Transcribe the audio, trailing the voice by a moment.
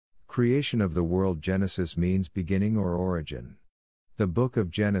Creation of the world. Genesis means beginning or origin. The book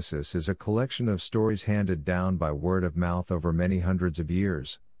of Genesis is a collection of stories handed down by word of mouth over many hundreds of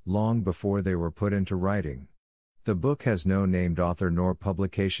years, long before they were put into writing. The book has no named author nor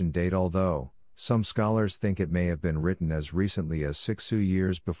publication date, although some scholars think it may have been written as recently as 6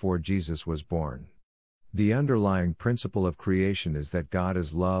 years before Jesus was born. The underlying principle of creation is that God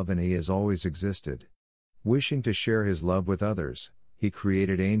is love and He has always existed. Wishing to share His love with others, He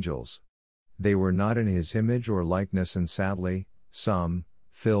created angels. They were not in His image or likeness, and sadly, some,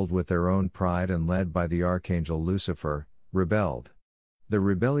 filled with their own pride and led by the Archangel Lucifer, rebelled. The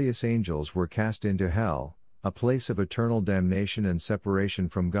rebellious angels were cast into hell, a place of eternal damnation and separation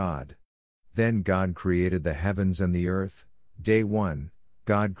from God. Then God created the heavens and the earth. Day 1,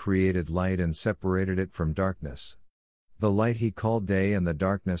 God created light and separated it from darkness. The light He called day and the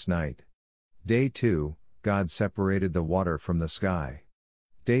darkness night. Day 2, God separated the water from the sky.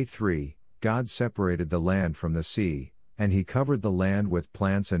 Day 3, God separated the land from the sea, and He covered the land with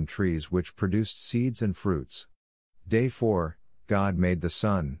plants and trees which produced seeds and fruits. Day 4, God made the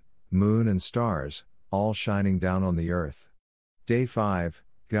sun, moon and stars, all shining down on the earth. Day 5,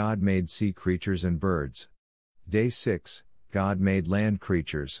 God made sea creatures and birds. Day 6, God made land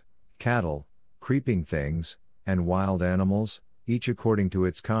creatures, cattle, creeping things, and wild animals, each according to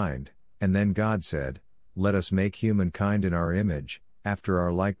its kind, and then God said, "Let us make humankind in our image, after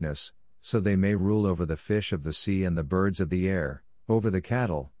our likeness, so they may rule over the fish of the sea and the birds of the air, over the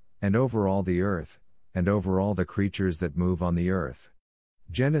cattle, and over all the earth, and over all the creatures that move on the earth."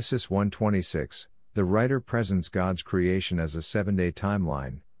 Genesis 1:26, the writer presents God's creation as a 7-day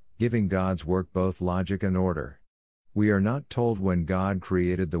timeline, giving God's work both logic and order. We are not told when God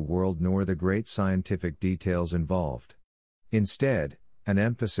created the world nor the great scientific details involved. Instead, an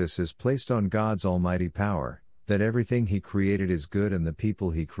emphasis is placed on God's almighty power, that everything He created is good and the people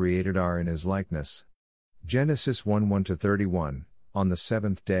He created are in His likeness. Genesis 1:1-31, on the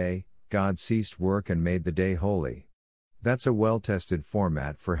seventh day, God ceased work and made the day holy. That's a well-tested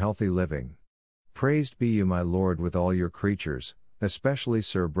format for healthy living. Praised be You, my Lord, with all Your creatures, especially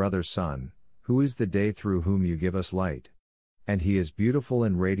Sir Brother Sun, who is the day through whom You give us light. And He is beautiful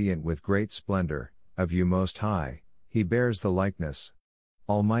and radiant with great splendor, of You Most High, He bears the likeness.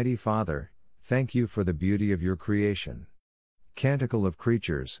 Almighty Father, thank You for the beauty of Your creation. Canticle of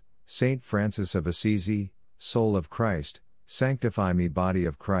Creatures, Saint Francis of Assisi, Soul of Christ, sanctify me, Body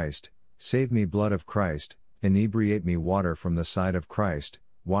of Christ, save me, Blood of Christ, inebriate me, water from the side of Christ,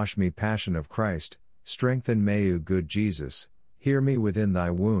 wash me, Passion of Christ, strengthen me, O good Jesus, hear me within Thy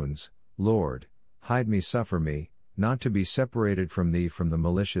wounds, Lord, hide me, suffer me, not to be separated from Thee, from the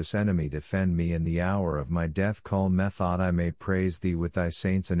malicious enemy, defend me in the hour of my death, call method I may praise Thee with Thy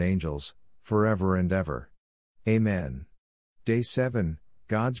saints and angels, forever and ever. Amen. Day 7,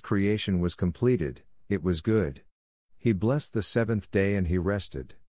 God's creation was completed, it was good. He blessed the seventh day and He rested.